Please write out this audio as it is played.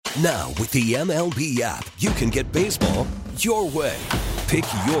Now, with the MLB app, you can get baseball your way. Pick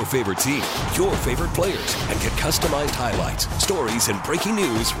your favorite team, your favorite players, and get customized highlights, stories, and breaking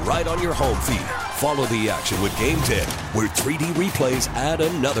news right on your home feed. Follow the action with Game 10, where 3D replays add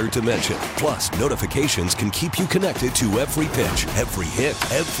another dimension. Plus, notifications can keep you connected to every pitch, every hit,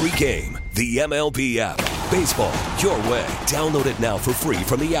 every game. The MLB app. Baseball your way. Download it now for free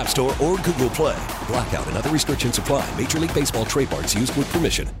from the App Store or Google Play. Blackout and other restrictions apply. Major League Baseball trademarks used with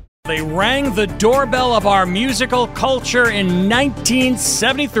permission. They rang the doorbell of our musical culture in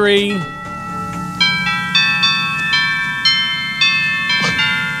 1973. A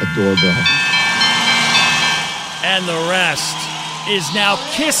doorbell. And the rest is now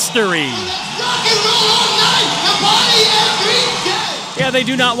history. Rock and roll all night, the party every day. Yeah, they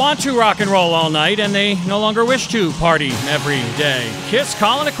do not want to rock and roll all night, and they no longer wish to party every day. Kiss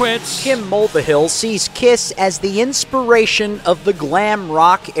calling it quits. Kim Mulvihill sees Kiss as the inspiration of the glam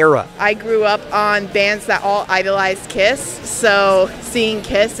rock era. I grew up on bands that all idolized Kiss, so seeing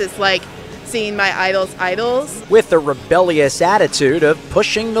Kiss is like seeing my idol's idols. With a rebellious attitude of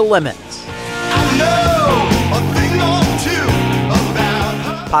pushing the limits. I know a thing or two about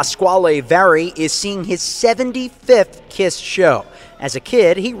her. Pasquale Vari is seeing his 75th Kiss show. As a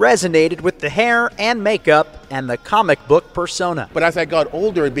kid, he resonated with the hair and makeup and the comic book persona. But as I got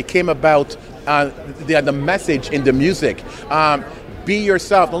older, it became about the message in the music. Be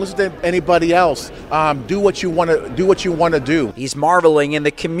yourself. Don't listen to anybody else. Do what you want to do. He's marveling in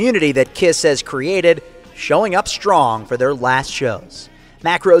the community that Kiss has created, showing up strong for their last shows.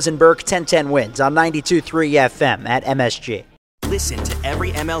 Mack Rosenberg, 1010 wins on 92.3 FM at MSG. Listen to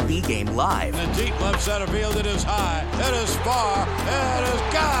every MLB game live. In the deep left center field, it is high, it is far, it is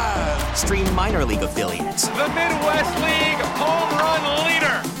gone. Stream minor league affiliates. The Midwest League home run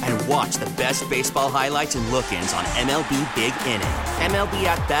leader. And watch the best baseball highlights and look-ins on MLB Big Inning. MLB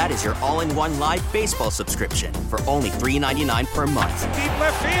At Bat is your all-in-one live baseball subscription for only $3.99 per month. Deep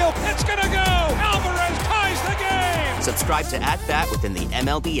left field, it's gonna go. Alvarez ties the game. Subscribe to At Bat within the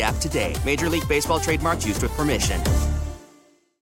MLB app today. Major League Baseball trademarks used with permission.